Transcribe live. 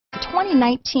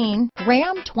2019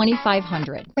 Ram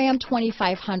 2500. Ram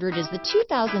 2500 is the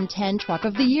 2010 Truck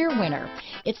of the Year winner.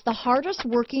 It's the hardest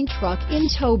working truck in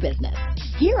tow business.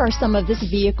 Here are some of this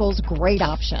vehicle's great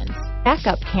options: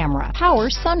 backup camera, power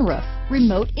sunroof,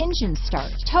 remote engine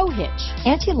start, tow hitch,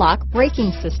 anti-lock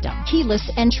braking system,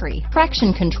 keyless entry,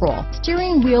 traction control,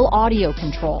 steering wheel audio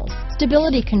controls,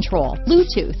 stability control,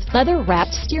 Bluetooth,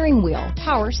 leather-wrapped steering wheel,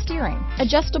 power steering,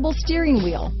 adjustable steering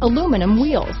wheel, aluminum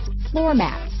wheels, floor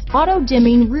mats,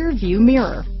 auto-dimming rear view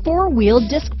mirror, four-wheel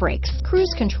disc brakes,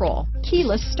 cruise control,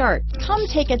 keyless start. Come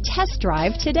take a test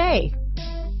drive today.